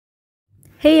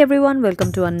Hey everyone,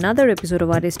 welcome to another episode of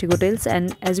ArtisticcoTales,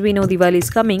 and as we know Diwali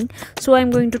is coming, so I'm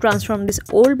going to transform these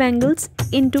old bangles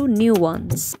into new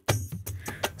ones.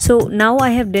 So now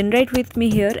I have dendrite with me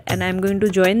here and I'm going to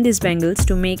join these bangles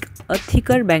to make a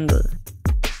thicker bangle.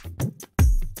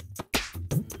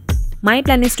 My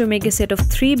plan is to make a set of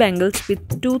 3 bangles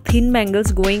with 2 thin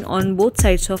bangles going on both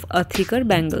sides of a thicker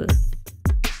bangle.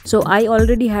 So I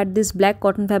already had this black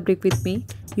cotton fabric with me.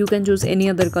 You can choose any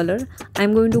other color.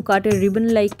 I'm going to cut a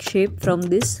ribbon-like shape from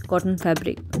this cotton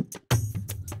fabric.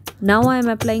 Now I am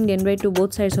applying dendrite to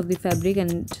both sides of the fabric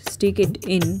and stick it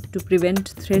in to prevent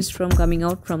threads from coming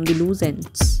out from the loose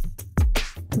ends.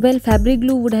 Well, fabric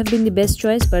glue would have been the best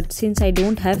choice, but since I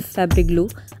don't have fabric glue,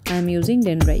 I am using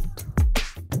dendrite.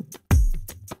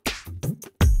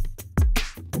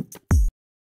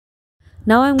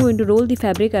 Now I am going to roll the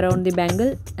fabric around the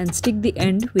bangle and stick the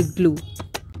end with glue.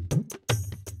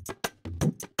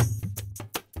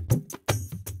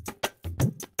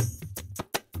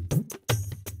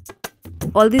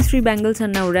 All these 3 bangles are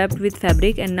now wrapped with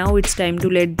fabric, and now it's time to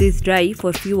let this dry for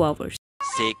a few hours.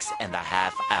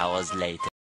 6.5 hours later.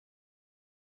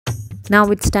 Now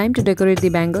it's time to decorate the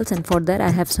bangles, and for that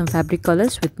I have some fabric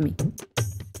colors with me.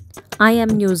 I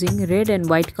am using red and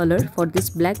white color for this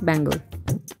black bangle.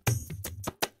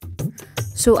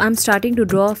 So I'm starting to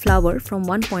draw a flower from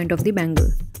one point of the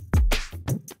bangle.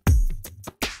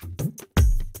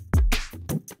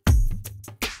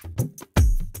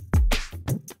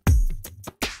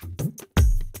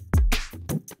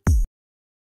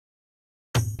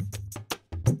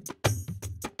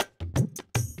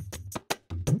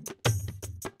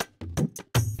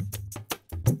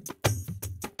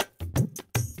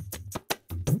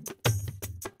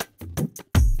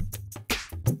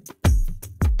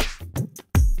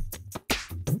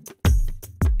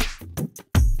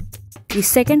 The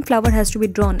second flower has to be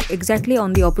drawn exactly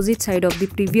on the opposite side of the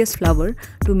previous flower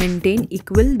to maintain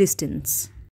equal distance.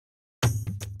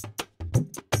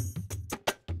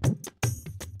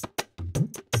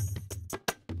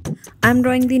 I am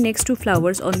drawing the next 2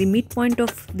 flowers on the midpoint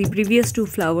of the previous 2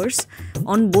 flowers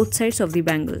on both sides of the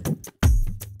bangle.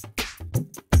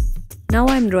 Now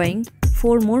I am drawing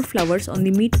 4 more flowers on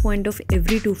the midpoint of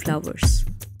every 2 flowers.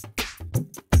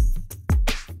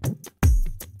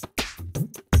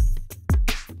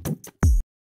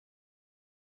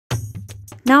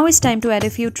 Now it's time to add a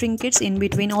few trinkets in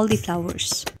between all the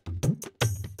flowers.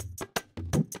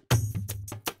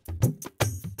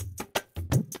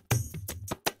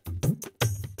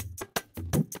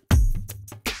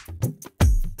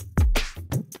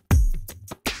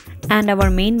 And our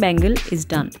main bangle is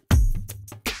done.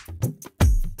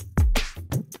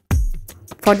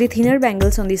 For the thinner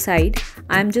bangles on the side,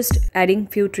 I am just adding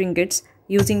few trinkets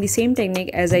using the same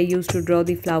technique as I used to draw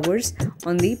the flowers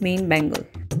on the main bangle.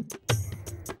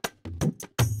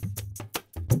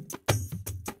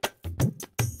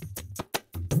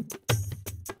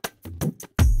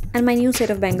 And my new set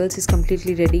of bangles is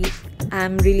completely ready. I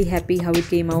am really happy how it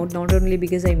came out, not only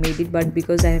because I made it, but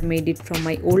because I have made it from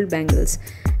my old bangles,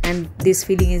 and this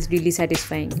feeling is really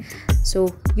satisfying.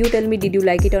 So you tell me, did you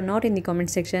like it or not in the comment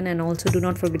section, and also do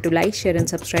not forget to like, share and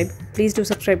subscribe. Please do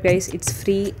subscribe guys, it's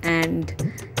free,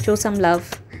 and show some love.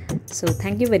 So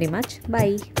thank you very much.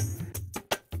 Bye.